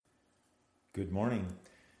Good morning.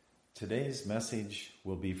 Today's message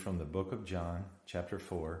will be from the book of John, chapter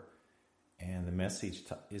 4, and the message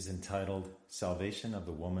is entitled Salvation of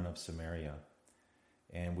the Woman of Samaria.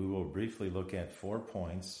 And we will briefly look at 4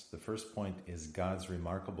 points. The first point is God's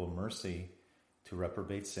remarkable mercy to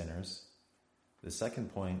reprobate sinners. The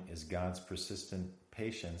second point is God's persistent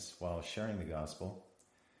patience while sharing the gospel.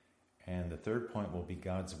 And the third point will be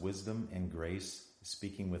God's wisdom and grace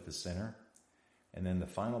speaking with the sinner. And then the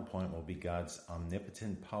final point will be God's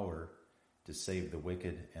omnipotent power to save the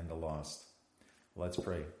wicked and the lost. Let's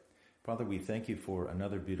pray. Father, we thank you for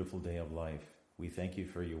another beautiful day of life. We thank you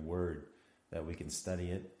for your word, that we can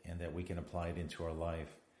study it and that we can apply it into our life.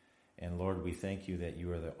 And Lord, we thank you that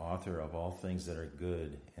you are the author of all things that are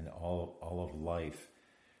good and all of life.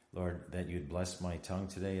 Lord, that you'd bless my tongue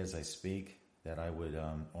today as I speak, that I would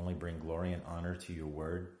only bring glory and honor to your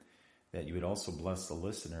word, that you would also bless the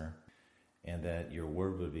listener, and that your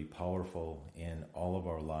word would be powerful in all of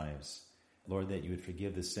our lives. Lord, that you would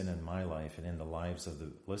forgive the sin in my life and in the lives of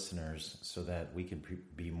the listeners so that we can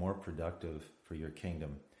be more productive for your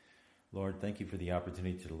kingdom. Lord, thank you for the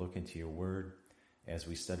opportunity to look into your word as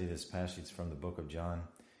we study this passage from the book of John.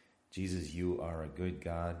 Jesus, you are a good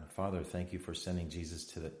God. Father, thank you for sending Jesus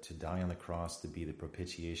to die on the cross to be the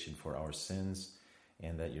propitiation for our sins,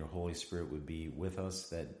 and that your Holy Spirit would be with us,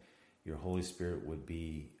 that your Holy Spirit would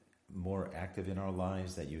be more active in our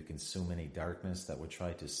lives, that you consume any darkness that would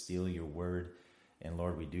try to steal your word. And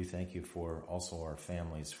Lord, we do thank you for also our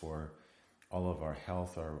families, for all of our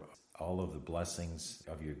health, all of the blessings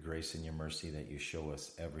of your grace and your mercy that you show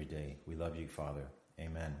us every day. We love you, Father.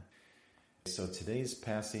 Amen. So today's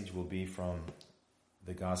passage will be from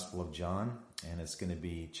the Gospel of John, and it's going to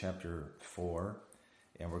be chapter 4,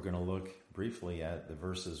 and we're going to look briefly at the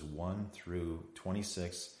verses 1 through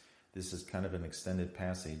 26. This is kind of an extended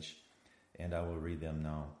passage, and I will read them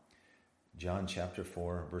now. John chapter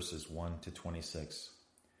 4, verses 1 to 26.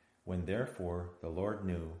 When therefore the Lord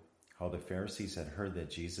knew how the Pharisees had heard that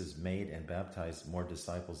Jesus made and baptized more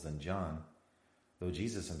disciples than John, though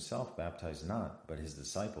Jesus himself baptized not, but his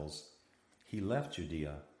disciples, he left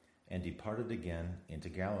Judea and departed again into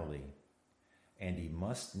Galilee. And he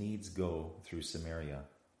must needs go through Samaria.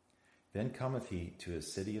 Then cometh he to a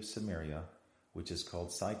city of Samaria, which is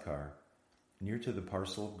called Sychar, near to the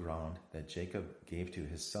parcel of ground that Jacob gave to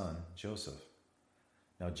his son Joseph.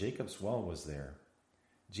 Now Jacob's well was there.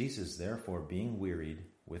 Jesus therefore, being wearied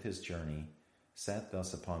with his journey, sat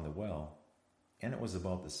thus upon the well, and it was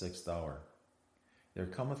about the 6th hour. There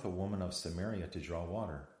cometh a woman of Samaria to draw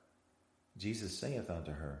water. Jesus saith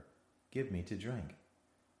unto her, Give me to drink.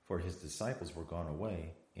 For his disciples were gone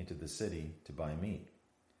away into the city to buy meat.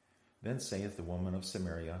 Then saith the woman of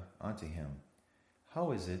Samaria unto him,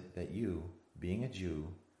 How is it that you, being a Jew,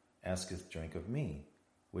 asketh drink of me,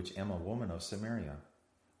 which am a woman of Samaria?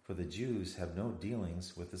 For the Jews have no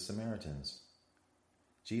dealings with the Samaritans.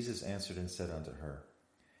 Jesus answered and said unto her,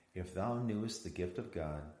 If thou knewest the gift of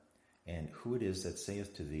God, and who it is that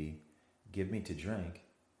saith to thee, Give me to drink,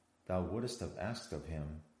 thou wouldest have asked of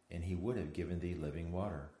him, and he would have given thee living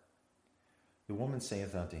water. The woman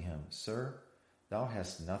saith unto him, Sir, thou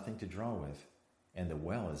hast nothing to draw with, and the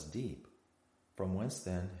well is deep. From whence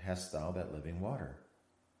then hast thou that living water?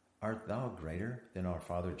 Art thou greater than our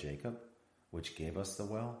father Jacob, which gave us the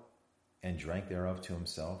well, and drank thereof to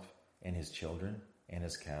himself, and his children, and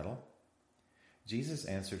his cattle? Jesus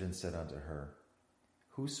answered and said unto her,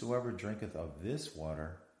 Whosoever drinketh of this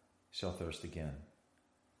water shall thirst again.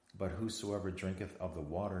 But whosoever drinketh of the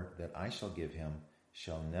water that I shall give him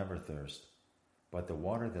shall never thirst. But the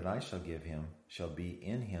water that I shall give him shall be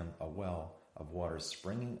in him a well of water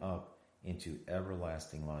springing up into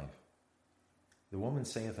everlasting life. The woman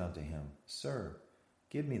saith unto him, Sir,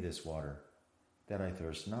 give me this water, that I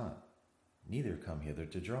thirst not, neither come hither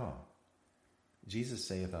to draw. Jesus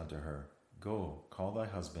saith unto her, Go, call thy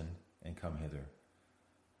husband, and come hither.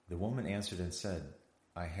 The woman answered and said,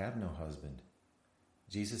 I have no husband.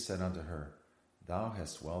 Jesus said unto her, Thou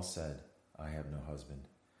hast well said, I have no husband.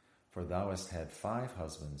 For thou hast had 5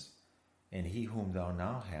 husbands, and he whom thou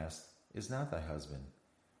now hast is not thy husband.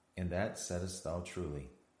 And that saidst thou truly.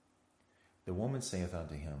 The woman saith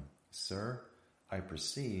unto him, Sir, I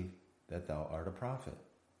perceive that thou art a prophet.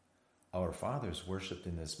 Our fathers worshipped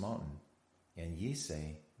in this mountain, and ye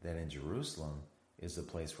say that in Jerusalem is the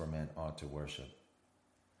place where men ought to worship.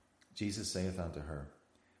 Jesus saith unto her,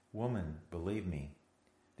 Woman, believe me,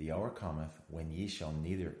 the hour cometh when ye shall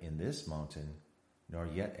neither in this mountain nor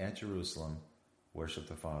yet at Jerusalem worship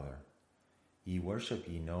the Father. Ye worship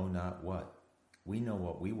ye know not what. We know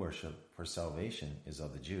what we worship, for salvation is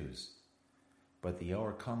of the Jews. But the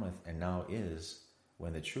hour cometh, and now is,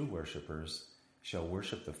 when the true worshippers shall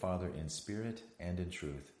worship the Father in spirit and in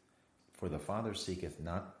truth. For the Father seeketh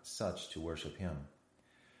not such to worship him.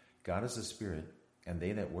 God is a spirit, and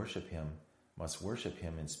they that worship him must worship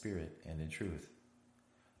him in spirit and in truth.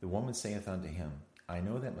 The woman saith unto him, I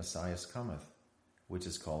know that Messiah cometh, which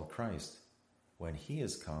is called Christ. When he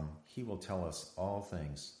is come, he will tell us all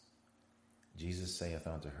things. Jesus saith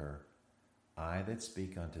unto her, I that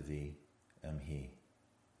speak unto thee am he.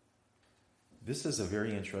 This is a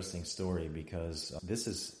very interesting story because this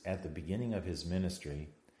is at the beginning of his ministry,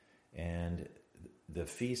 and the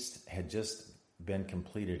feast had just been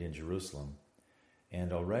completed in Jerusalem.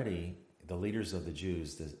 And already the leaders of the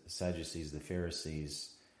Jews, the Sadducees, the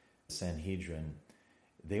Pharisees, the Sanhedrin,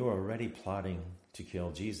 they were already plotting to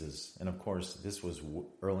kill Jesus. And of course, this was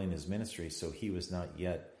early in his ministry, so he was not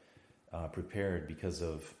yet prepared because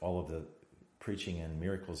of all of the preaching and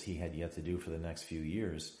miracles he had yet to do for the next few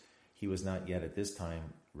years. He was not yet at this time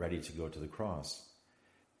ready to go to the cross.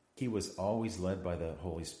 He was always led by the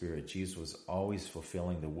Holy Spirit. Jesus was always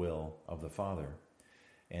fulfilling the will of the Father.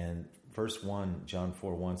 And verse 1, John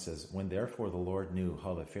 4:1 says, When therefore the Lord knew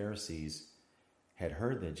how the Pharisees had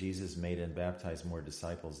heard that Jesus made and baptized more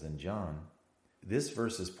disciples than John, this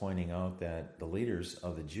verse is pointing out that the leaders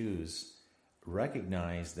of the Jews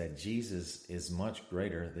recognized that Jesus is much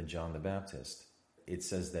greater than John the Baptist. It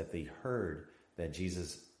says that they heard that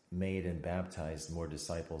Jesus made and baptized more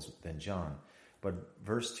disciples than John. But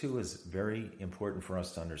verse 2 is very important for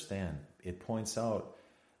us to understand. It points out,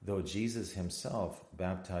 though Jesus himself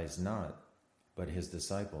baptized not, but his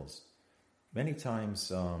disciples. Many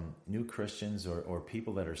times, new Christians or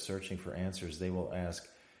people that are searching for answers, they will ask,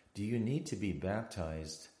 do you need to be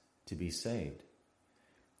baptized to be saved?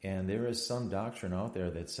 And there is some doctrine out there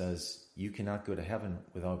that says you cannot go to heaven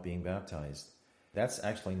without being baptized. That's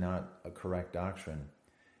actually not a correct doctrine.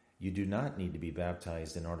 You do not need to be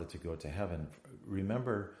baptized in order to go to heaven.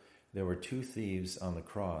 Remember, there were two thieves on the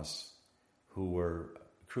cross who were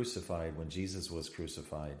crucified when Jesus was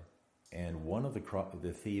crucified. And one of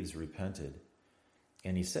the thieves repented.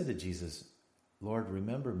 And he said to Jesus, Lord,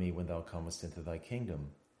 remember me when thou comest into thy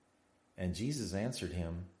kingdom. And Jesus answered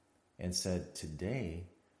him and said, Today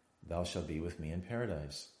thou shalt be with me in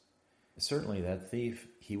paradise. Certainly that thief,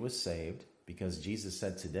 he was saved because Jesus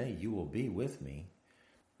said, Today you will be with me.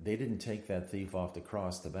 They didn't take that thief off the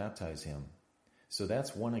cross to baptize him. So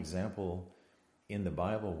that's one example in the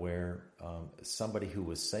Bible where somebody who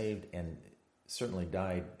was saved and certainly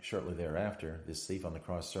died shortly thereafter, this thief on the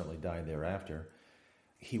cross certainly died thereafter,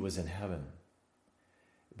 he was in heaven.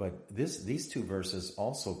 But these two verses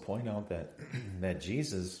also point out that, that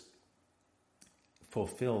Jesus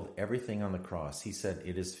fulfilled everything on the cross. He said,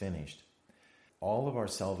 it is finished. All of our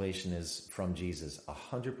salvation is from Jesus.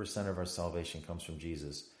 100% of our salvation comes from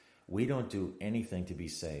Jesus. We don't do anything to be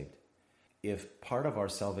saved. If part of our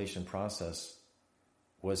salvation process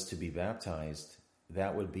was to be baptized,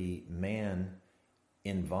 that would be man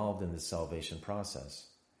involved in the salvation process.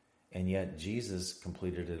 And yet Jesus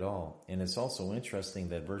completed it all. And it's also interesting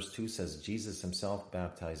that verse 2 says, Jesus himself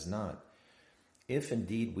baptized not. If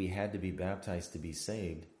indeed we had to be baptized to be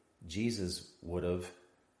saved, Jesus would have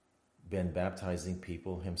been baptizing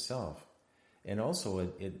people himself. And also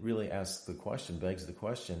it really begs the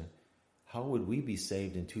question, how would we be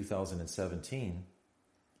saved in 2017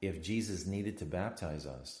 if Jesus needed to baptize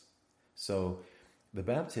us? So the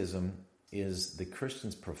baptism is the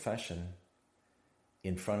Christian's profession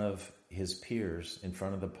in front of his peers, in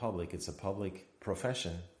front of the public. It's a public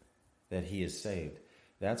profession that he is saved.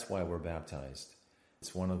 That's why we're baptized.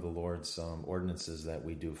 It's one of the Lord's ordinances that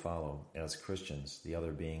we do follow as Christians, the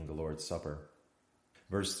other being the Lord's Supper.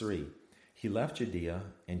 Verse 3, he left Judea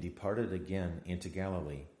and departed again into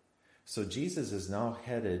Galilee. So Jesus is now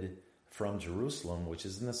headed from Jerusalem, which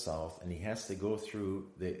is in the south, and he has to go through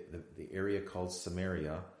the area called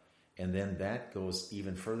Samaria, and then that goes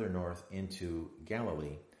even further north into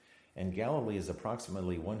Galilee. And Galilee is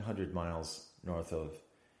approximately 100 miles north of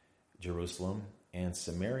Jerusalem, and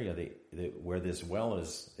Samaria, where this well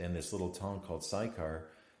is in this little town called Sychar,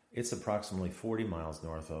 it's approximately 40 miles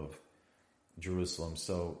north of Jerusalem.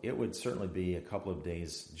 So it would certainly be a couple of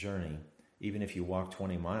days' journey. Even if you walk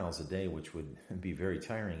 20 miles a day, which would be very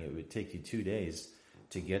tiring, it would take you 2 days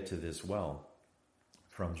to get to this well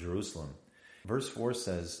from Jerusalem. Verse 4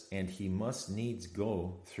 says, and he must needs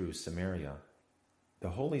go through Samaria. The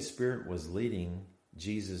Holy Spirit was leading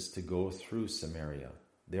Jesus to go through Samaria.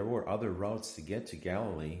 There were other routes to get to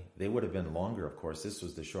Galilee. They would have been longer, of course. This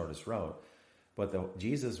was the shortest route. But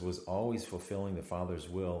Jesus was always fulfilling the Father's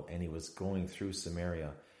will, and he was going through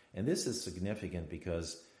Samaria. And this is significant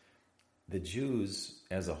because the Jews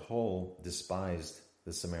as a whole despised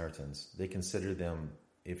the Samaritans. They considered them,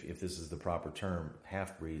 if this is the proper term,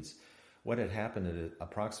 half-breeds. What had happened at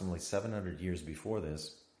approximately 700 years before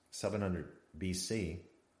this, 700 BC,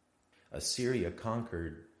 Assyria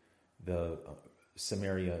conquered the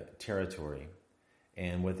Samaria territory.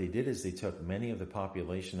 And what they did is they took many of the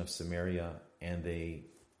population of Samaria and they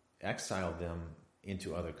exiled them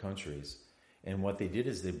into other countries. And what they did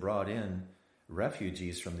is they brought in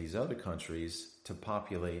refugees from these other countries to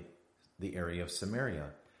populate the area of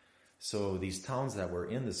Samaria. So these towns that were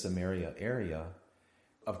in the Samaria area,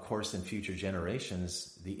 of course, in future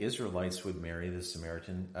generations, the Israelites would marry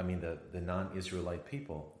the non-Israelite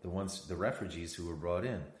people, the refugees who were brought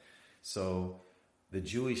in. So the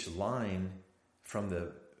Jewish line from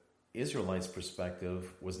the Israelites'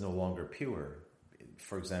 perspective was no longer pure.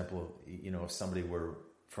 For example, if somebody were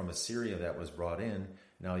from Assyria that was brought in,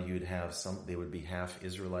 now you'd have they would be half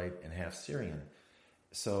Israelite and half Syrian.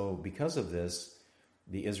 So because of this,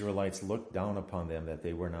 the Israelites looked down upon them that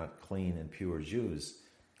they were not clean and pure Jews.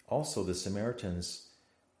 Also, the Samaritans,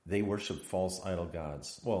 they worshiped false idol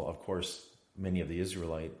gods. Well, of course, many of the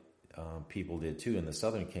Israelite people did too. In the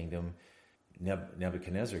southern kingdom,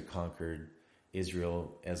 Nebuchadnezzar conquered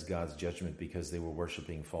Israel as God's judgment because they were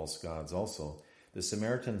worshiping false gods also. The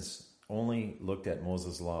Samaritans only looked at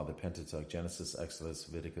Moses' law, the Pentateuch, Genesis, Exodus,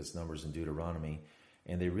 Leviticus, Numbers, and Deuteronomy,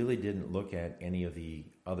 and they really didn't look at any of the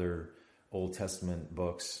other Old Testament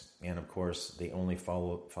books. And of course, they only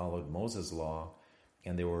followed Moses' law,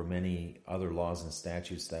 and there were many other laws and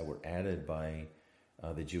statutes that were added by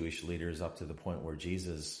the Jewish leaders up to the point where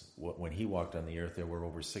Jesus, when he walked on the earth, there were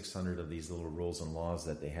over 600 of these little rules and laws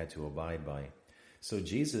that they had to abide by. So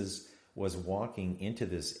Jesus was walking into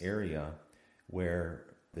this area where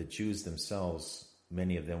the Jews themselves,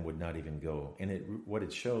 many of them would not even go. And what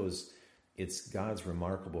it shows, it's God's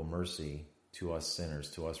remarkable mercy to us sinners,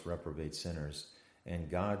 to us reprobate sinners. And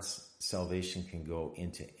God's salvation can go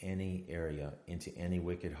into any area, into any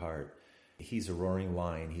wicked heart. He's a roaring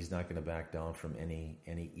lion. He's not going to back down from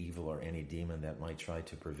any evil or any demon that might try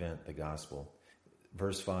to prevent the gospel.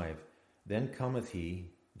 Verse 5, then cometh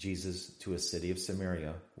he, Jesus, to a city of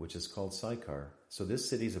Samaria, which is called Sychar. So this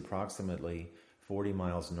city is approximately 40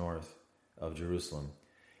 miles north of Jerusalem.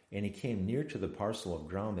 And he came near to the parcel of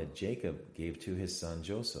ground that Jacob gave to his son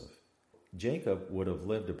Joseph. Jacob would have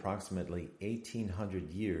lived approximately 1,800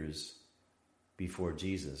 years before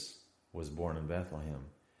Jesus was born in Bethlehem.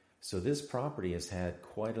 So this property has had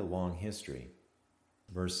quite a long history.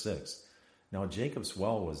 Verse 6, now Jacob's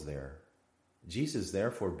well was there. Jesus,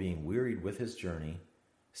 therefore, being wearied with his journey,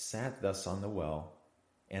 sat thus on the well,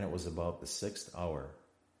 and it was about the 6th hour.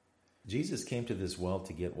 Jesus came to this well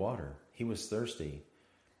to get water. He was thirsty.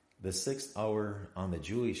 The 6th hour on the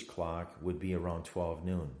Jewish clock would be around 12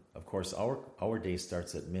 noon. Of course, our day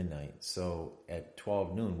starts at midnight. So at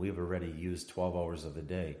 12 noon, we've already used 12 hours of the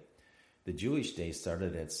day. The Jewish day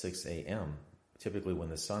started at 6 a.m., typically when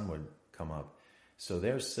the sun would come up. So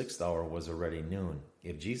their 6th hour was already noon.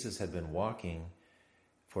 If Jesus had been walking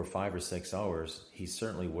for 5 or 6 hours, he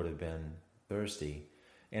certainly would have been thirsty.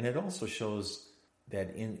 And it also shows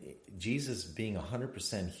that in Jesus being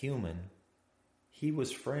 100% human, he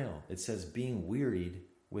was frail. It says being wearied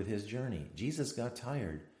with his journey. Jesus got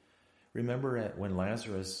tired. Remember when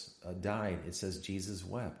Lazarus died, it says Jesus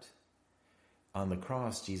wept. On the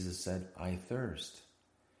cross, Jesus said, I thirst.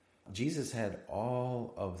 Jesus had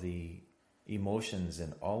all of the emotions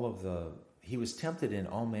and he was tempted in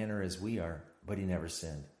all manner as we are, but he never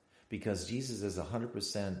sinned. Because Jesus is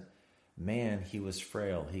 100% man, he was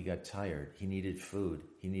frail. He got tired. He needed food.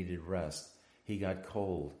 He needed rest. He got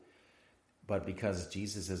cold. But because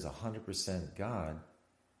Jesus is 100% God,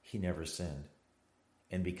 he never sinned.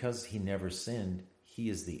 And because he never sinned, he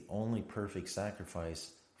is the only perfect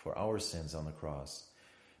sacrifice for our sins on the cross.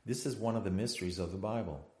 This is one of the mysteries of the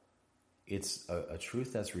Bible. It's a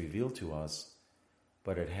truth that's revealed to us,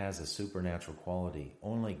 but it has a supernatural quality.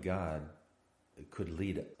 Only God could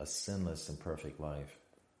lead a sinless and perfect life.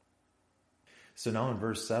 So now in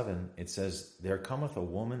verse 7, it says, there cometh a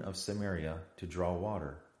woman of Samaria to draw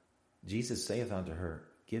water. Jesus saith unto her,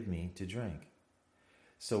 give me to drink.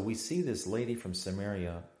 So we see this lady from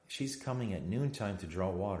Samaria, she's coming at noontime to draw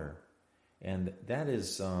water. And that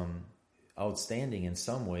is outstanding in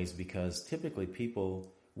some ways, because typically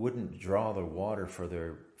people wouldn't draw the water for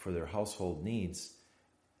their household needs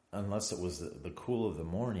unless it was the cool of the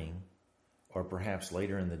morning, or perhaps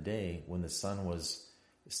later in the day when the sun was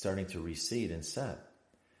starting to recede and set.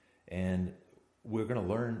 And we're going to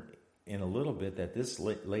learn in a little bit that this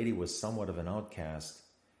lady was somewhat of an outcast,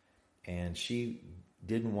 and she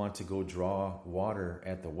didn't want to go draw water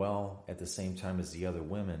at the well at the same time as the other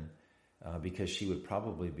women. because she would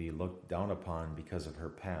probably be looked down upon because of her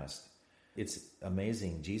past. It's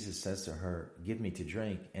amazing. Jesus says to her, "Give me to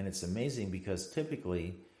drink." And it's amazing because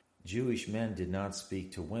typically Jewish men did not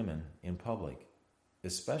speak to women in public,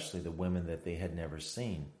 especially the women that they had never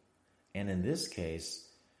seen. And in this case,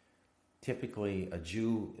 typically a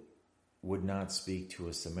Jew would not speak to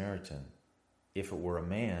a Samaritan if it were a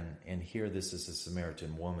man, and here this is a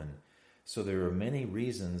Samaritan woman. So there are many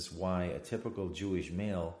reasons why a typical Jewish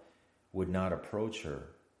male would not approach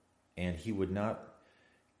her, and he would not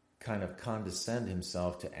kind of condescend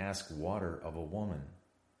himself to ask water of a woman,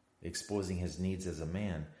 exposing his needs as a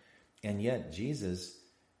man. And yet Jesus,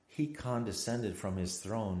 he condescended from his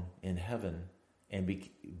throne in heaven and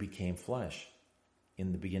became flesh.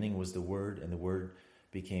 In the beginning was the Word, and the Word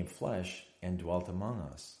became flesh and dwelt among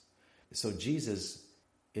us. So Jesus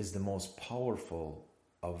is the most powerful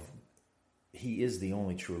he is the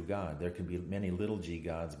only true God. There can be many little g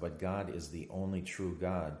gods, but God is the only true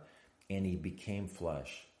God, and he became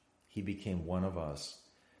flesh. He became one of us.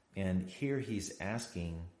 And here he's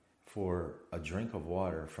asking for a drink of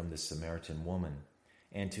water from the Samaritan woman.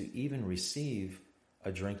 And to even receive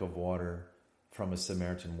a drink of water from a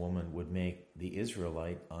Samaritan woman would make the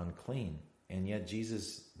Israelite unclean. And yet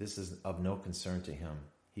Jesus, this is of no concern to him.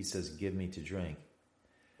 He says, "Give me to drink."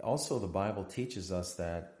 Also, the Bible teaches us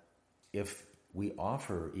that if we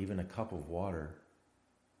offer even a cup of water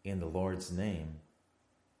in the Lord's name,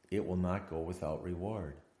 it will not go without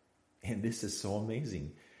reward. And this is so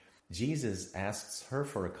amazing. Jesus asks her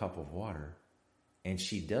for a cup of water, and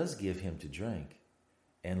she does give him to drink.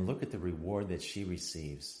 And look at the reward that she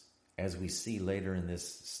receives. As we see later in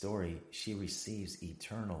this story, she receives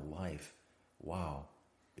eternal life. Wow.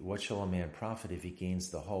 What shall a man profit if he gains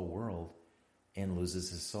the whole world and loses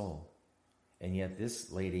his soul? And yet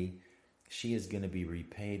this lady, she is going to be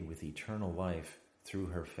repaid with eternal life through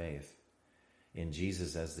her faith in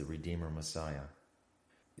Jesus as the Redeemer Messiah.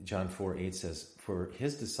 John 4:8 says, "For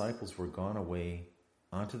his disciples were gone away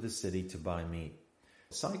onto the city to buy meat."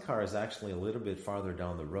 Sychar is actually a little bit farther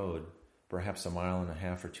down the road, perhaps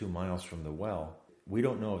 1.5 or 2 miles from the well. We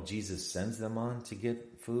don't know if Jesus sends them on to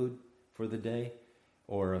get food for the day,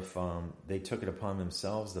 or if they took it upon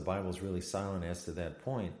themselves. The Bible's really silent as to that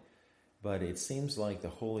point. But it seems like the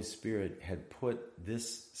Holy Spirit had put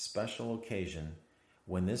this special occasion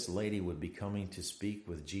when this lady would be coming to speak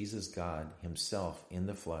with Jesus, God himself in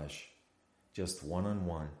the flesh, just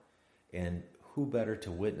one-on-one. And who better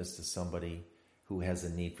to witness to somebody who has a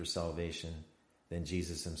need for salvation than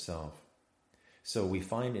Jesus himself? So we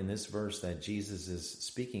find in this verse that Jesus is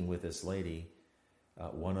speaking with this lady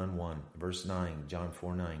one-on-one. Verse 9, John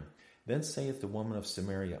 4:9. "Then saith the woman of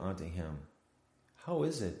Samaria unto him, How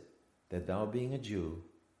is it that thou, being a Jew,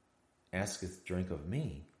 askest drink of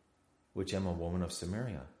me, which am a woman of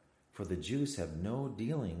Samaria? For the Jews have no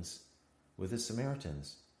dealings with the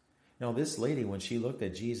Samaritans." Now this lady, when she looked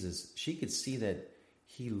at Jesus, she could see that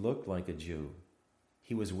he looked like a Jew.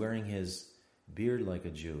 He was wearing his beard like a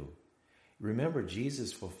Jew. Remember,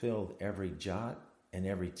 Jesus fulfilled every jot and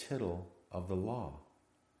every tittle of the law.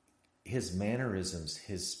 His mannerisms,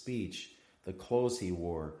 his speech, the clothes he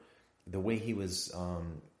wore, the way he was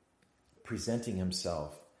presenting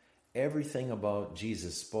himself, everything about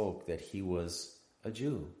Jesus spoke that he was a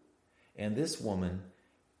Jew. And this woman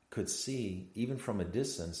could see, even from a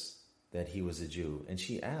distance, that he was a Jew. And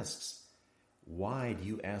she asks, "Why do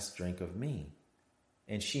you ask drink of me?"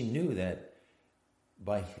 And she knew that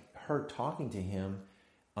by her talking to him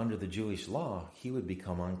under the Jewish law, he would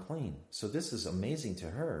become unclean. So this is amazing to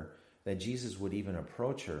her that Jesus would even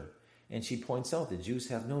approach her. And she points out the Jews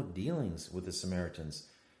have no dealings with the Samaritans.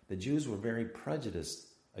 The Jews were very prejudiced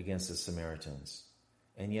against the Samaritans.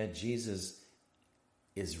 And yet Jesus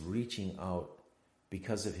is reaching out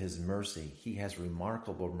because of his mercy. He has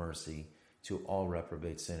remarkable mercy to all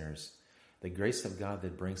reprobate sinners. The grace of God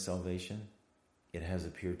that brings salvation, it has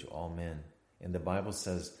appeared to all men. And the Bible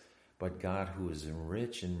says, "But God, who is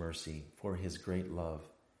rich in mercy for his great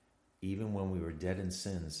love, even when we were dead in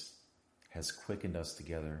sins, has quickened us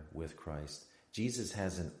together with Christ." Jesus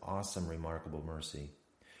has an awesome, remarkable mercy.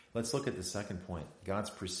 Let's look at the second point, God's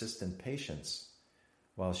persistent patience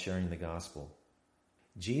while sharing the gospel.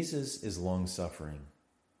 Jesus is long-suffering.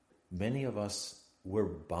 Many of us, we're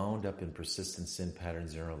bound up in persistent sin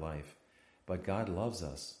patterns in our life, but God loves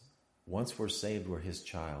us. Once we're saved, we're his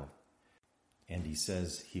child. And he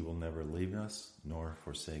says he will never leave us nor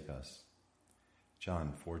forsake us.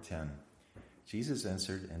 John 4:10. Jesus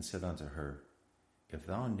answered and said unto her, If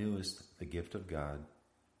thou knewest the gift of God,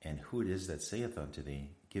 and who it is that saith unto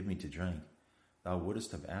thee, Give me to drink, thou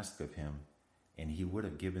wouldest have asked of him, and he would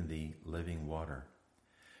have given thee living water.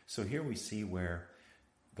 So here we see where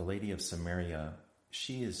the lady of Samaria,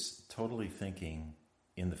 she is totally thinking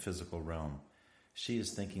in the physical realm. She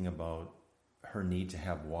is thinking about her need to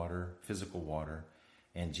have water, physical water,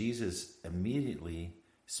 and Jesus immediately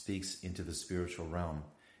speaks into the spiritual realm.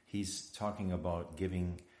 He's talking about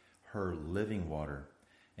giving her living water.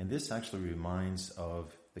 And this actually reminds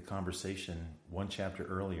of the conversation one chapter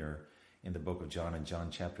earlier in the book of John, in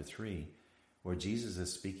John chapter 3, where Jesus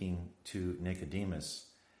is speaking to Nicodemus.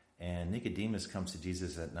 And Nicodemus comes to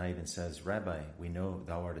Jesus at night and says, "Rabbi, we know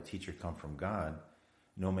thou art a teacher come from God.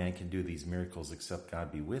 No man can do these miracles except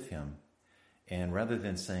God be with him." And rather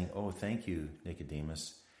than saying, "Oh, thank you,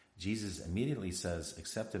 Nicodemus," Jesus immediately says,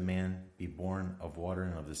 "Except a man be born of water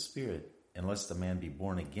and of the Spirit, unless the man be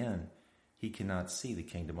born again, he cannot see the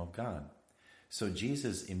kingdom of God." So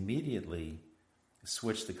Jesus immediately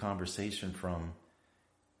switched the conversation from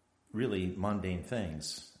really mundane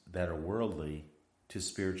things that are worldly to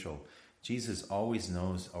spiritual. Jesus always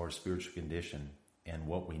knows our spiritual condition and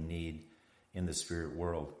what we need in the spirit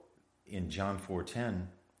world. In John 4:10,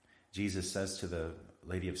 Jesus says to the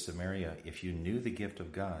lady of Samaria, "If you knew the gift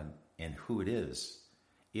of God and who it is,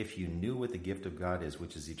 if you knew what the gift of God is,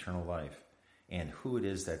 which is eternal life, and who it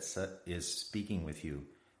is that is speaking with you,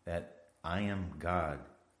 that I am God,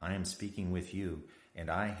 I am speaking with you, and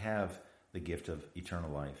I have the gift of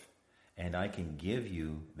eternal life, and I can give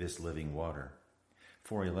you this living water."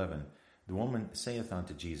 4:11, the woman saith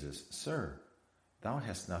unto Jesus, "Sir, thou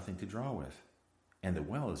hast nothing to draw with, and the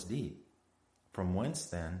well is deep. From whence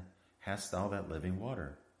then hast thou that living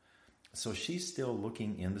water?" So she's still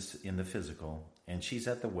looking in the physical, and she's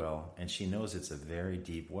at the well, and she knows it's a very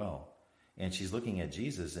deep well. And she's looking at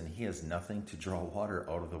Jesus, and he has nothing to draw water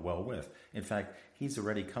out of the well with. In fact, he's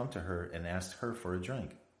already come to her and asked her for a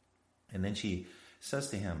drink. And then she says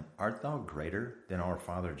to him, "Art thou greater than our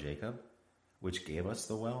father Jacob, which gave us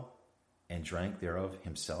the well, and drank thereof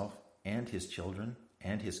himself, and his children,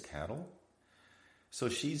 and his cattle?" So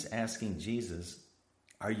she's asking Jesus,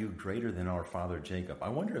 "Are you greater than our father Jacob?" I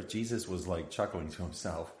wonder if Jesus was like chuckling to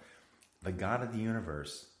himself. The God of the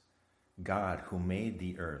universe, God who made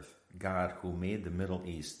the earth, God who made the Middle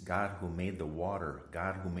East, God who made the water,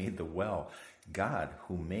 God who made the well, God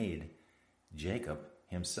who made Jacob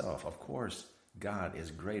himself. Of course, God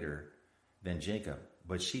is greater than Jacob,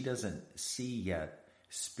 but she doesn't see yet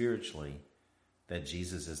spiritually that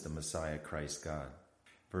Jesus is the Messiah, Christ God.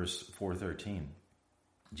 Verse 4:13,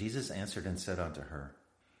 Jesus answered and said unto her,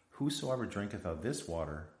 "Whosoever drinketh of this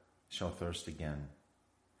water shall thirst again."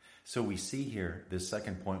 So we see here this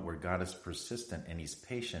second point where God is persistent and he's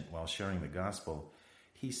patient while sharing the gospel.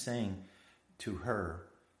 He's saying to her,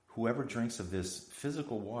 whoever drinks of this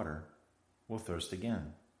physical water will thirst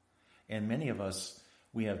again. And many of us,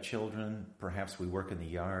 we have children, perhaps we work in the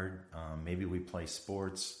yard, maybe we play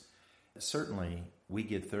sports. Certainly, we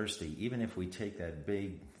get thirsty, even if we take that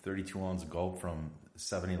big 32-ounce gulp from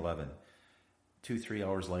 7-Eleven. 2-3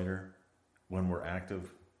 hours later, when we're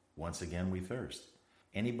active, once again we thirst.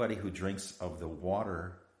 Anybody who drinks of the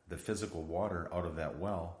water, the physical water out of that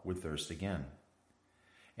well, would thirst again.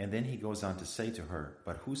 And then he goes on to say to her,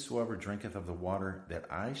 "But whosoever drinketh of the water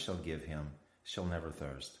that I shall give him shall never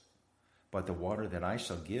thirst. But the water that I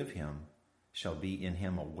shall give him shall be in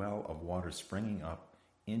him a well of water springing up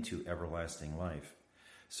into everlasting life."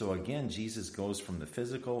 So again, Jesus goes from the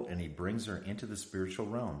physical and he brings her into the spiritual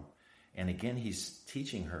realm. And again, he's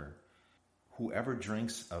teaching her, whoever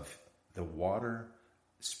drinks of the water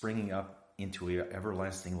springing up into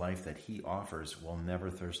everlasting life that he offers will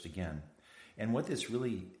never thirst again. And what this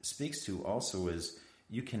really speaks to also is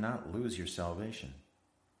you cannot lose your salvation,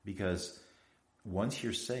 because once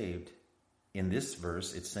you're saved, in this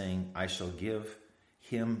verse, it's saying, "I shall give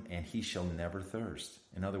him and he shall never thirst."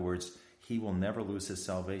 In other words, he will never lose his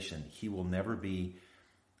salvation. He will never be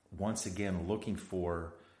once again looking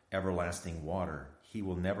for everlasting water. He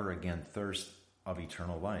will never again thirst of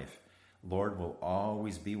eternal life. Lord will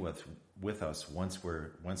always be with us once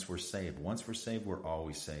we're saved. Once we're saved, we're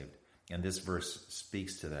always saved. And this verse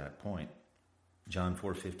speaks to that point. John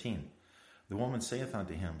 4:15, the woman saith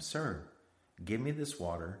unto him, "Sir, give me this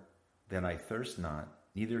water, that I thirst not,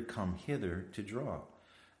 neither come hither to draw."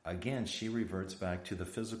 Again, she reverts back to the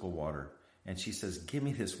physical water, and she says, "Give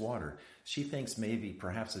me this water." She thinks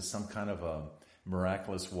perhaps it's some kind of a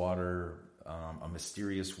miraculous water, a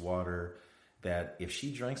mysterious water, that if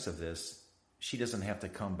she drinks of this, she doesn't have to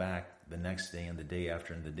come back the next day and the day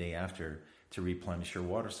after and the day after to replenish her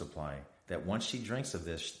water supply. That once she drinks of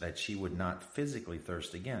this, that she would not physically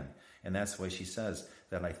thirst again. And that's why she says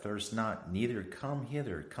that I thirst not, neither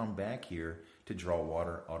come back here to draw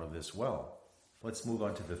water out of this well. Let's move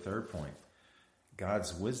on to the third point.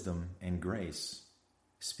 God's wisdom and grace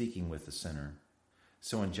speaking with the sinner.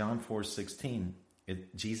 So in John 4:16,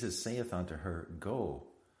 Jesus saith unto her, Go,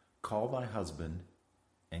 call thy husband,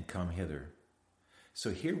 and come hither.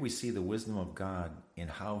 So here we see the wisdom of God in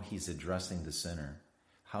how he's addressing the sinner,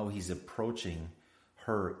 how he's approaching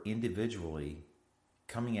her individually,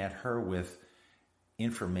 coming at her with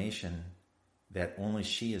information that only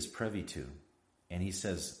she is privy to. And he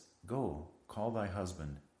says, Go, call thy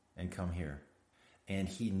husband, and come here. And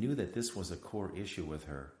he knew that this was a core issue with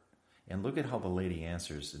her. And look at how the lady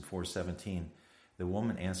answers in 4:17. The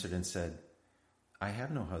woman answered and said, I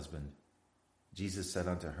have no husband. Jesus said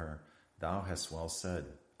unto her, Thou hast well said,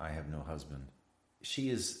 I have no husband. She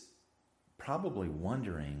is probably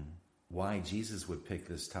wondering why Jesus would pick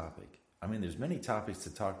this topic. I mean, there's many topics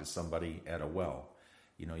to talk to somebody at a well.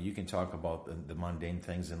 You know, you can talk about the mundane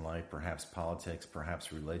things in life, perhaps politics,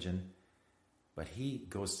 perhaps religion. But he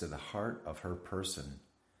goes to the heart of her person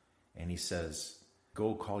and he says,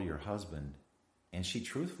 Go call your husband. And she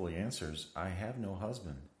truthfully answers, I have no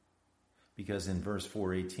husband. Because in verse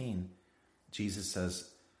 4:18, Jesus says,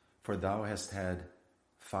 For thou hast had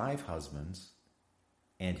 5 husbands,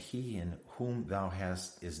 and he in whom thou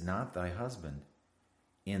hast is not thy husband.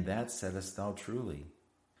 In that saidst thou truly.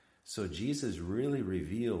 So Jesus really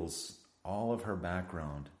reveals all of her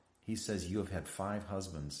background. He says, You have had 5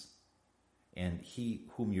 husbands. And he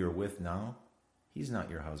whom you're with now, he's not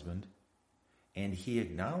your husband. And he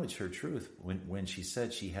acknowledged her truth when she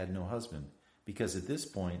said she had no husband, because at this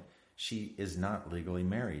point, she is not legally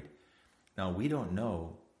married. Now, we don't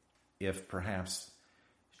know if perhaps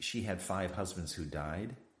she had 5 husbands who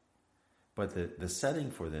died, but the setting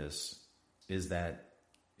for this is that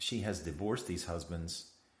she has divorced these husbands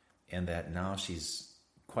and that now she's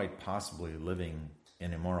quite possibly living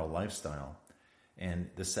an immoral lifestyle. And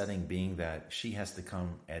the setting being that she has to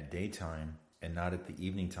come at daytime and not at the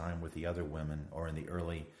evening time with the other women or in the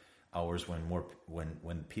early hours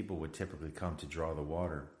when people would typically come to draw the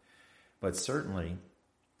water. But certainly,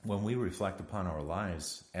 when we reflect upon our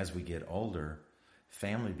lives as we get older,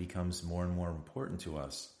 family becomes more and more important to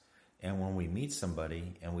us. And when we meet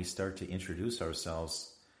somebody and we start to introduce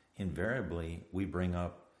ourselves, invariably we bring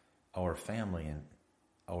up our family and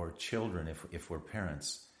our children if we're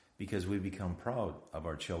parents, because we become proud of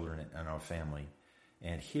our children and our family.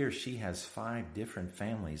 And here she has 5 different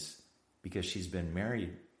families because she's been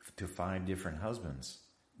married to 5 different husbands.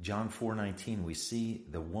 John 4:19, we see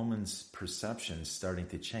the woman's perception starting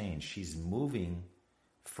to change. She's moving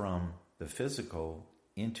from the physical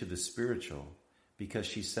into the spiritual, because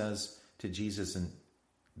she says to Jesus, and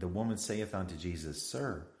the woman saith unto Jesus,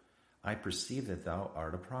 Sir, I perceive that thou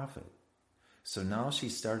art a prophet. So now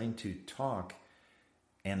she's starting to talk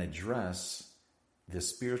and address the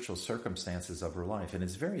spiritual circumstances of her life. And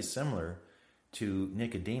it's very similar to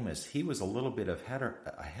Nicodemus. He was a little bit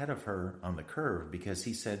ahead of her on the curve, because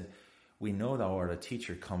he said, We know thou art a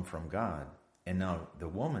teacher come from God. And now the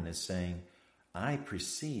woman is saying, I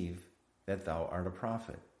perceive that thou art a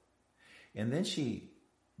prophet. And then she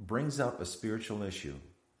brings up a spiritual issue.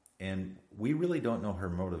 And we really don't know her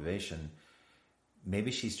motivation.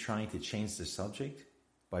 Maybe she's trying to change the subject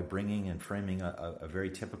by bringing and framing a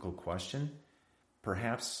very typical question.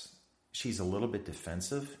 Perhaps she's a little bit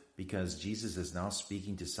defensive because Jesus is now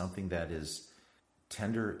speaking to something that is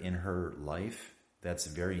tender in her life, that's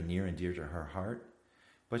very near and dear to her heart.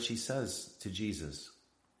 But she says to Jesus,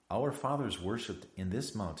 Our fathers worshipped in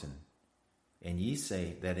this mountain, and ye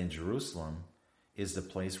say that in Jerusalem is the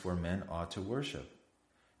place where men ought to worship.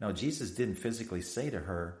 Now, Jesus didn't physically say to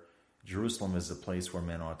her, Jerusalem is the place where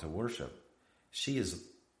men ought to worship. She is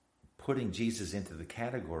putting Jesus into the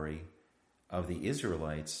category of the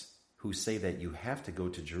Israelites who say that you have to go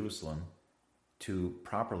to Jerusalem to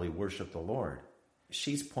properly worship the Lord.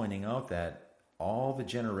 She's pointing out that all the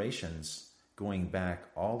generations going back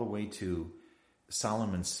all the way to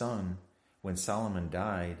Solomon's son, when Solomon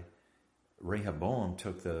died, Rehoboam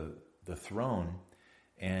took the throne,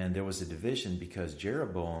 and there was a division because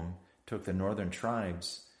Jeroboam took the northern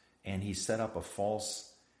tribes and he set up a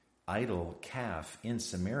false idol calf in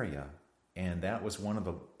Samaria. And that was one of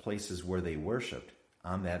the places where they worshiped,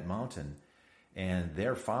 on that mountain. And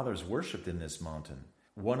their fathers worshiped in this mountain.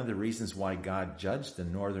 One of the reasons why God judged the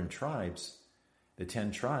northern tribes, the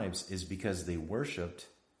 10 tribes, is because they worshiped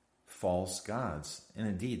false gods. And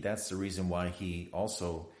indeed, that's the reason why he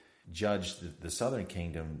also judged the southern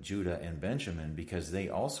kingdom, Judah and Benjamin, because they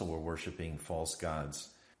also were worshiping false gods.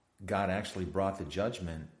 God actually brought the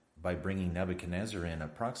judgment by bringing Nebuchadnezzar in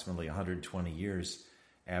approximately 120 years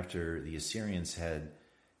after the Assyrians had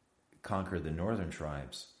conquered the northern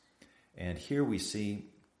tribes. And here we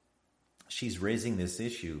see she's raising this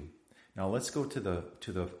issue. Now let's go to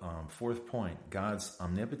the fourth point, God's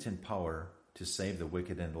omnipotent power to save the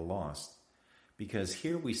wicked and the lost. Because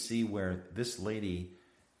here we see where this lady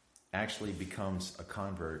actually becomes a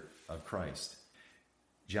convert of Christ.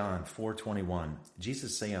 John 4:21,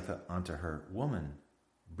 Jesus saith unto her, Woman,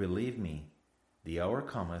 believe me, the hour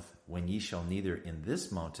cometh when ye shall neither in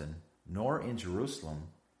this mountain nor in Jerusalem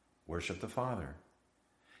worship the Father.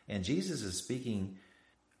 And Jesus is speaking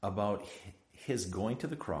about his going to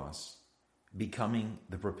the cross, becoming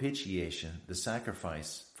the propitiation, the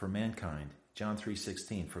sacrifice for mankind. John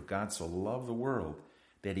 3:16, for God so loved the world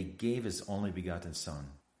that he gave his only begotten Son.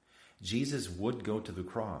 Jesus would go to the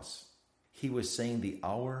cross. He was saying the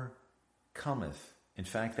hour cometh. In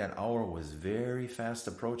fact, that hour was very fast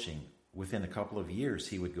approaching. Within a couple of years,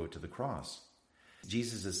 he would go to the cross.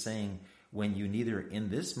 Jesus is saying, when you neither in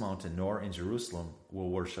this mountain nor in Jerusalem will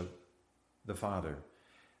worship the Father,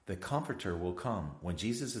 the Comforter will come. When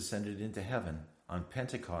Jesus ascended into heaven on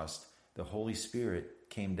Pentecost, the Holy Spirit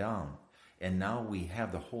came down. And now we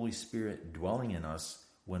have the Holy Spirit dwelling in us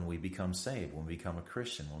when we become saved, when we become a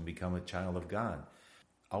Christian, when we become a child of God.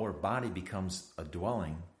 Our body becomes a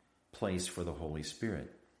dwelling place for the Holy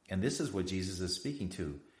Spirit. And this is what Jesus is speaking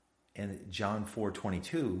to. In John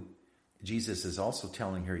 4:22, Jesus is also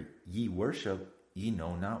telling her, ye worship, ye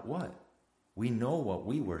know not what. We know what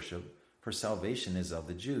we worship, for salvation is of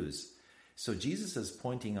the Jews. So Jesus is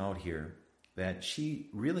pointing out here that she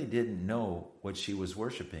really didn't know what she was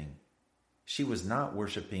worshiping. She was not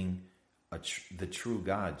worshiping the true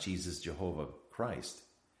God, Jesus Jehovah Christ.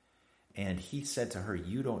 And he said to her,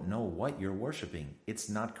 you don't know what you're worshiping. It's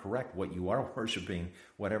not correct what you are worshiping,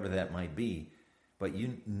 whatever that might be, but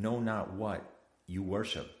you know not what you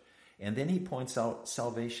worship. And then he points out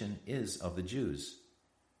salvation is of the Jews.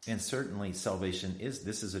 And certainly salvation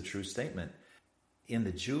this is a true statement. In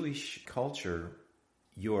the Jewish culture,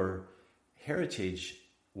 your heritage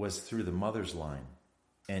was through the mother's line.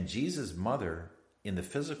 And Jesus' mother, in the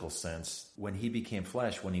physical sense, when he became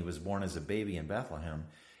flesh, when he was born as a baby in Bethlehem,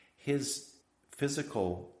 his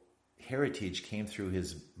physical heritage came through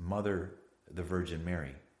his mother, the Virgin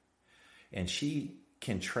Mary. And she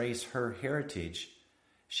can trace her heritage.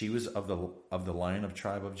 She was of the line of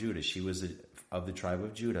tribe of Judah. She was of the tribe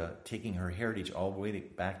of Judah, taking her heritage all the way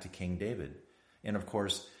back to King David. And of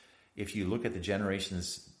course, if you look at the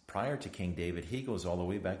generations prior to King David, he goes all the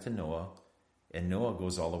way back to Noah, and Noah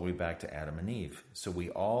goes all the way back to Adam and Eve. So we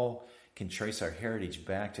all can trace our heritage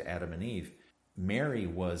back to Adam and Eve. Mary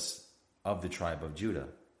was of the tribe of Judah.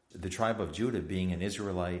 The tribe of Judah being an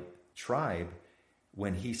Israelite tribe,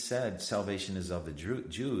 when he said salvation is of the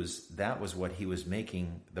Jews, that was what he was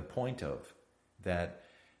making the point of, that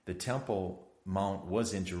the Temple Mount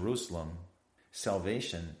was in Jerusalem.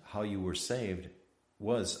 Salvation, how you were saved,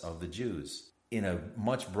 was of the Jews. In a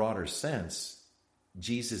much broader sense,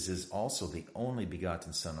 Jesus is also the only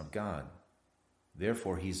begotten Son of God.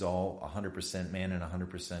 Therefore, he's all 100% man and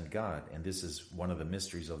 100% God. And this is one of the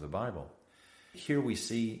mysteries of the Bible. Here we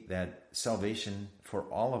see that salvation for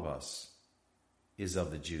all of us is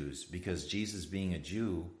of the Jews, because Jesus, being a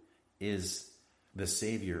Jew, is the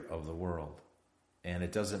Savior of the world. And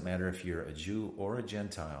it doesn't matter if you're a Jew or a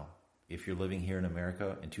Gentile. If you're living here in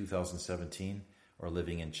America in 2017, or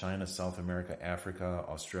living in China, South America, Africa,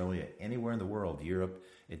 Australia, anywhere in the world, Europe,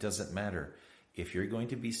 it doesn't matter. If you're going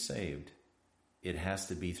to be saved, it has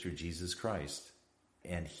to be through Jesus Christ.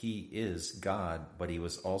 And he is God, but he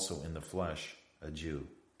was also in the flesh a Jew.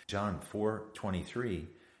 John 4:23,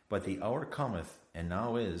 but the hour cometh, and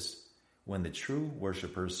now is, when the true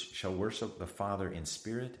worshipers shall worship the Father in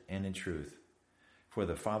spirit and in truth. For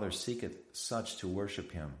the Father seeketh such to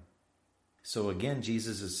worship him. So again,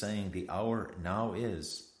 Jesus is saying the hour now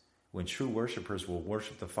is when true worshipers will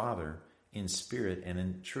worship the Father in spirit and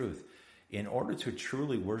in truth. In order to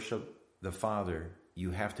truly worship the Father,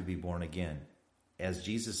 you have to be born again. As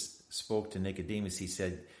Jesus spoke to Nicodemus, he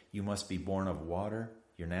said, you must be born of water,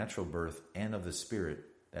 your natural birth, and of the Spirit.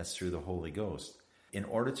 That's through the Holy Ghost. In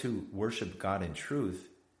order to worship God in truth,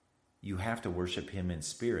 you have to worship him in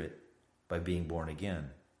spirit by being born again.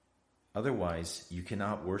 Otherwise, you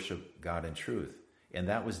cannot worship God in truth. And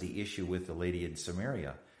that was the issue with the lady in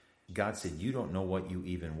Samaria. God said, you don't know what you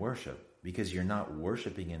even worship, because you're not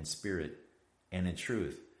worshiping in spirit and in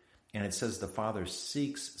truth. And it says the Father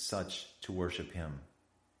seeks such to worship him.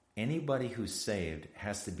 Anybody who's saved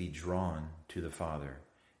has to be drawn to the Father.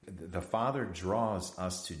 The Father draws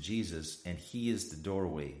us to Jesus, and he is the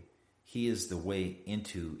doorway. He is the way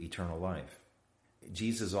into eternal life.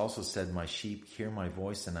 Jesus also said, my sheep hear my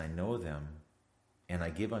voice, and I know them, and I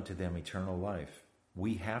give unto them eternal life.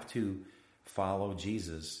 We have to follow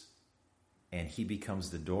Jesus and he becomes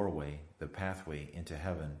the doorway, the pathway into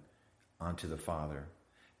heaven, onto the Father.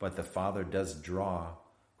 But the Father does draw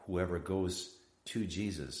whoever goes to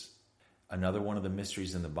Jesus. Another one of the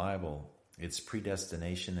mysteries in the Bible, it's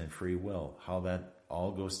predestination and free will, how that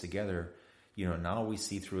all goes together. Now we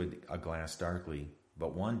see through a glass darkly,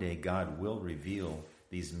 but one day God will reveal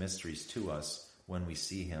these mysteries to us when we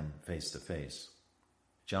see him face to face.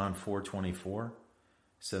 John 4:24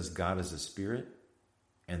 says, God is a spirit,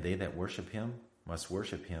 and they that worship him must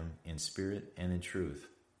worship him in spirit and in truth.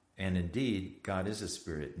 And indeed, God is a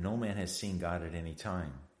spirit. No man has seen God at any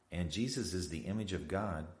time. And Jesus is the image of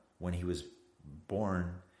God when he was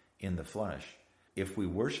born in the flesh. If we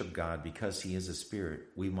worship God because he is a spirit,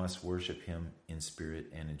 we must worship him in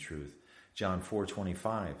spirit and in truth. John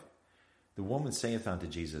 4:25, the woman saith unto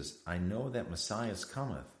Jesus, I know that Messiah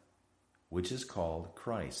cometh, which is called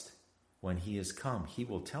Christ. When he is come, he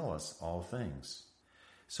will tell us all things.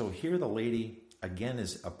 So here the lady again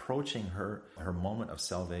is approaching her moment of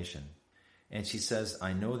salvation. And she says,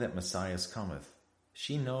 I know that Messiah cometh.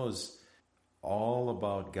 She knows all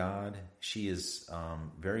about God. She is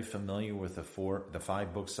very familiar with the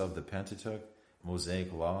 5 books of the Pentateuch,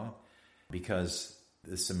 Mosaic Law, because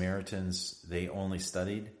the Samaritans, they only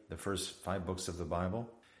studied the first 5 books of the Bible.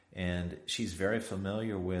 And she's very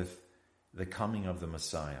familiar with the coming of the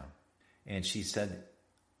Messiah. And she said,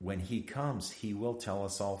 when he comes, he will tell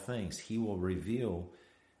us all things. He will reveal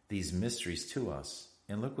these mysteries to us.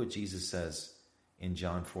 And look what Jesus says in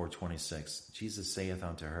John 4:26. Jesus saith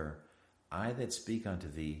unto her, I that speak unto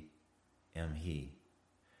thee am he.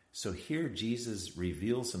 So here Jesus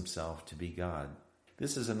reveals himself to be God.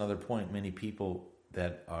 This is another point. Many people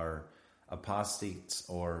that are apostates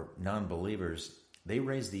or non-believers, they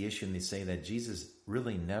raise the issue and they say that Jesus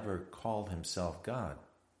really never called himself God.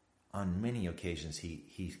 On many occasions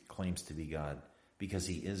he claims to be God because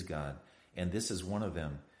he is God. And this is one of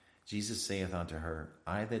them. Jesus saith unto her,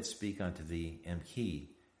 I that speak unto thee am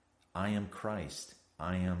he. I am Christ.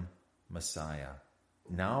 I am Messiah.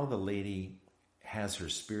 Now the lady has her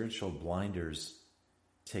spiritual blinders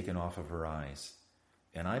taken off of her eyes.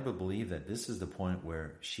 And I believe that this is the point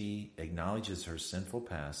where she acknowledges her sinful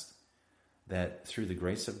past, that through the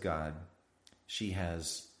grace of God, she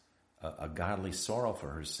has a godly sorrow for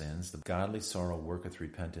her sins. The godly sorrow worketh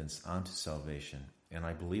repentance unto salvation. And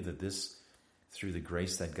I believe that this, through the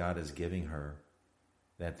grace that God is giving her,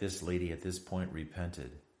 that this lady at this point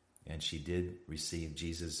repented, and she did receive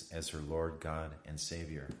Jesus as her Lord, God, and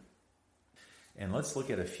Savior. And let's look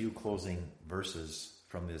at a few closing verses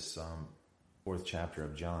from this 4th chapter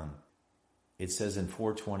of John. It says in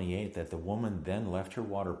 4:28 that the woman then left her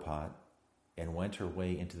water pot and went her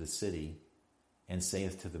way into the city, and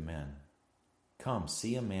saith to the men, Come,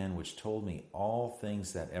 see a man which told me all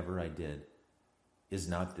things that ever I did. Is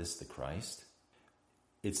not this the Christ?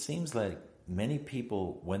 It seems like many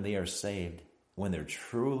people, when they are saved, when they're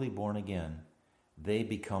truly born again, they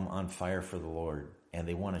become on fire for the Lord, and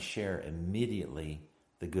they want to share immediately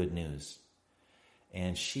the good news.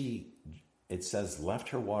 And she, it says, left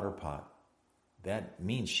her water pot. That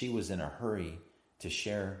means she was in a hurry to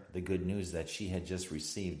share the good news that she had just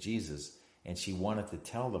received Jesus. And she wanted to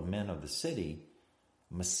tell the men of the city,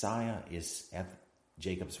 Messiah is at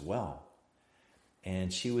Jacob's well.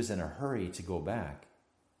 And she was in a hurry to go back.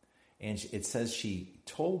 And it says she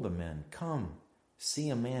told the men, Come, see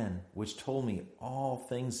a man which told me all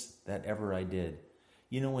things that ever I did.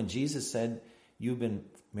 When Jesus said, you've been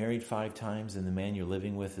married 5 times and the man you're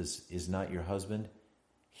living with is not your husband,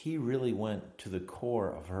 he really went to the core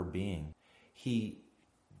of her being. He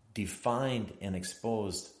defined and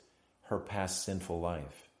exposed her past sinful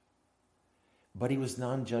life. But he was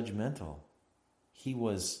non-judgmental. He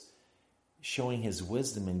was showing his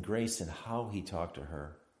wisdom and grace in how he talked to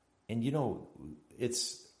her. And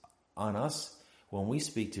it's on us when we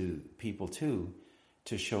speak to people too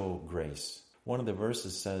to show grace. One of the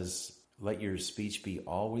verses says, let your speech be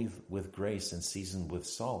always with grace and seasoned with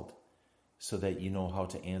salt, so that you know how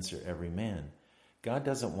to answer every man. God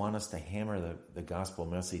doesn't want us to hammer the gospel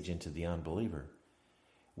message into the unbeliever.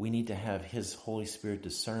 We need to have his Holy Spirit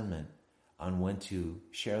discernment on when to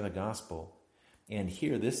share the gospel. And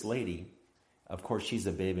here, this lady, of course, she's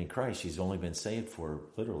a babe in Christ. She's only been saved for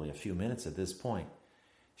literally a few minutes at this point.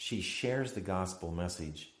 She shares the gospel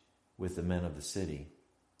message with the men of the city.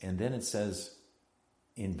 And then it says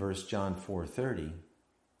in verse John 4:30,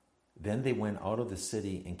 then they went out of the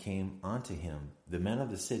city and came unto him. The men of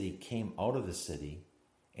the city came out of the city,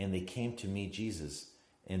 and they came to meet Jesus.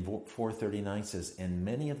 And 4:39 says, and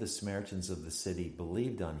many of the Samaritans of the city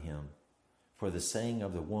believed on him, for the saying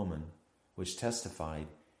of the woman, which testified,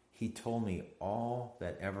 he told me all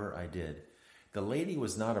that ever I did. The lady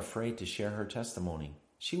was not afraid to share her testimony.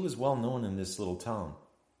 She was well known in this little town.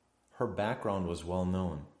 Her background was well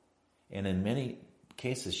known. And in many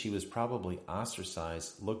cases, she was probably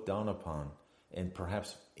ostracized, looked down upon, and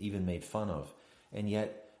perhaps even made fun of. And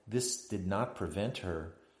yet, this did not prevent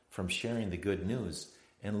her from sharing the good news.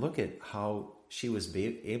 And look at how she was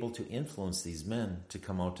able to influence these men to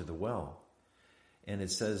come out to the well. And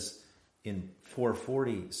it says in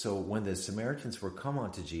 4:40, so when the Samaritans were come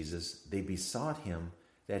unto Jesus, they besought him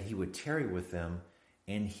that he would tarry with them,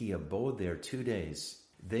 and he abode there 2 days.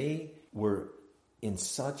 They were in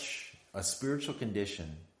such a spiritual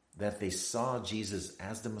condition that they saw Jesus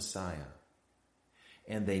as the Messiah,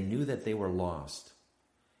 and they knew that they were lost,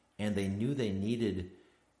 and they knew they needed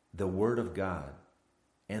the Word of God,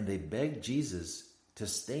 and they begged Jesus to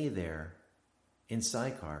stay there in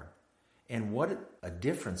Sychar. And what a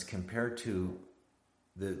difference compared to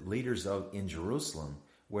the leaders in Jerusalem,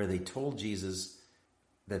 where they told Jesus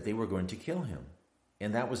that they were going to kill him.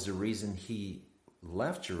 And that was the reason he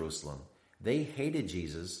left Jerusalem. They hated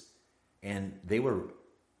Jesus, and they were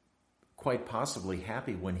quite possibly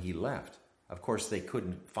happy when he left. Of course, they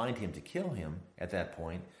couldn't find him to kill him at that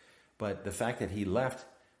point, but the fact that he left,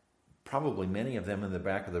 probably many of them in the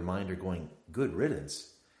back of their mind are going, good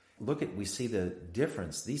riddance. We see the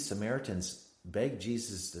difference. These Samaritans begged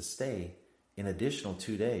Jesus to stay an additional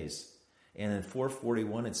 2 days. And in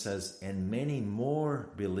 4:41 it says, and many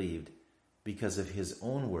more believed because of his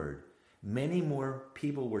own word. Many more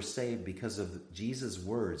people were saved because of Jesus'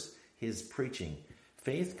 words, his preaching.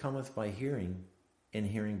 Faith cometh by hearing, and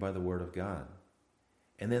hearing by the word of God.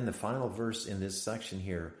 And then the final verse in this section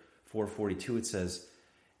here, 4:42, it says,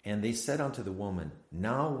 and they said unto the woman,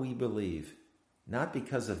 now we believe, not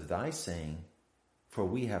because of thy saying, for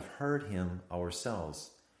we have heard him ourselves,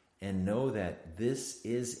 and know that this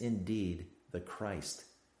is indeed the Christ,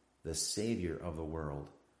 the Savior of the world.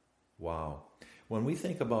 Wow. When we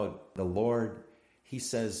think about the Lord, he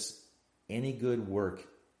says any good work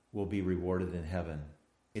will be rewarded in heaven.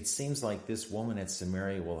 It seems like this woman at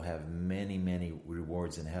Samaria will have many, many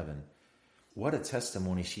rewards in heaven. What a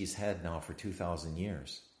testimony she's had now for 2,000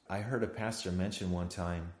 years. I heard a pastor mention one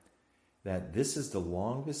time that this is the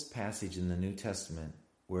longest passage in the New Testament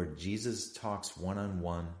where Jesus talks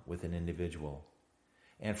one-on-one with an individual.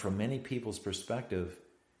 And from many people's perspective,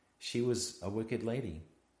 she was a wicked lady.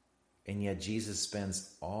 And yet Jesus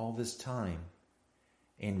spends all this time,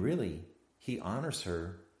 and really, he honors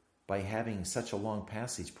her by having such a long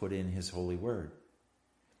passage put in his holy word.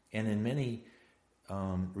 And in many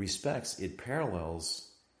respects, it parallels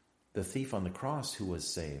the thief on the cross who was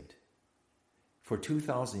saved. For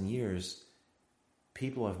 2,000 years,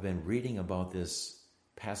 people have been reading about this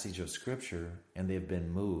passage of Scripture, and they've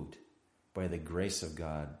been moved by the grace of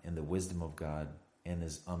God and the wisdom of God and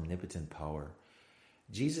his omnipotent power.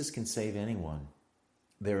 Jesus can save anyone.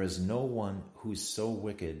 There is no one who's so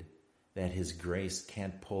wicked that his grace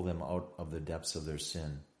can't pull them out of the depths of their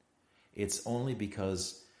sin. It's only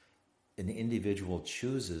because an individual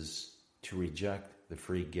chooses to reject the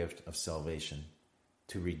free gift of salvation,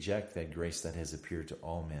 to reject that grace that has appeared to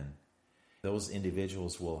all men. Those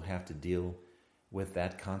individuals will have to deal with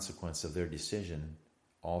that consequence of their decision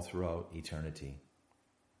all throughout eternity.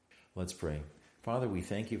 Let's pray. Father, we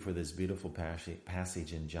thank you for this beautiful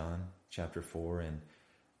passage in John chapter 4 and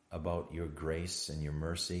about your grace and your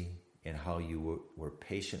mercy and how you were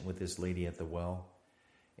patient with this lady at the well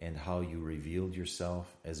and how you revealed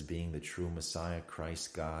yourself as being the true Messiah,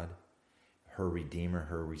 Christ God, her Redeemer,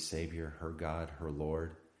 her Savior, her God, her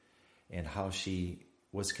Lord, and how she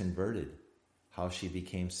was converted, how she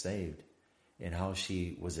became saved, and how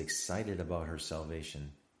she was excited about her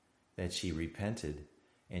salvation, that she repented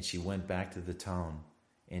and she went back to the town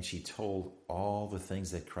and she told all the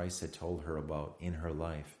things that Christ had told her about in her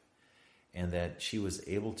life, and that she was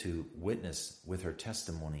able to witness with her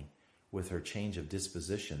testimony, with her change of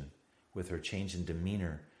disposition, with her change in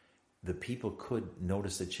demeanor. The people could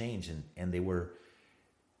notice a change, and they were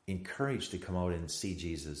encouraged to come out and see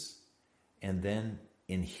Jesus. And then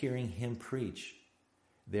in hearing him preach,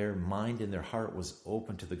 their mind and their heart was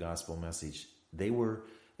open to the gospel message. They were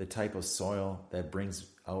the type of soil that brings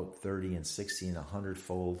out 30 and 60 and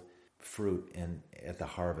 100-fold fruit and at the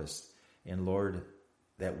harvest. And Lord,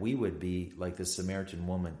 that we would be like the Samaritan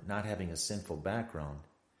woman, not having a sinful background,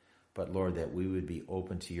 but Lord, that we would be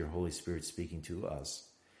open to your Holy Spirit speaking to us.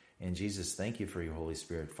 And Jesus, thank you for your Holy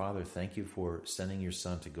Spirit. Father, thank you for sending your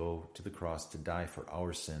Son to go to the cross to die for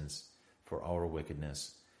our sins, for our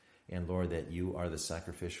wickedness. And Lord, that you are the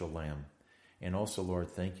sacrificial lamb. And also, Lord,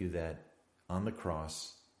 thank you that on the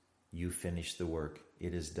cross, you finished the work.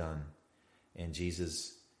 It is done. And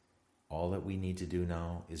Jesus, All that we need to do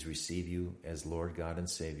now is receive you as Lord God and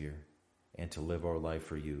Savior and to live our life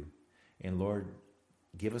for you. And Lord,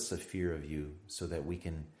 give us a fear of you so that we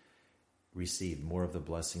can receive more of the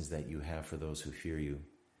blessings that you have for those who fear you.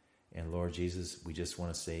 And Lord Jesus, we just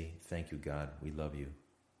want to say thank you, God. We love you.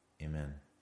 Amen.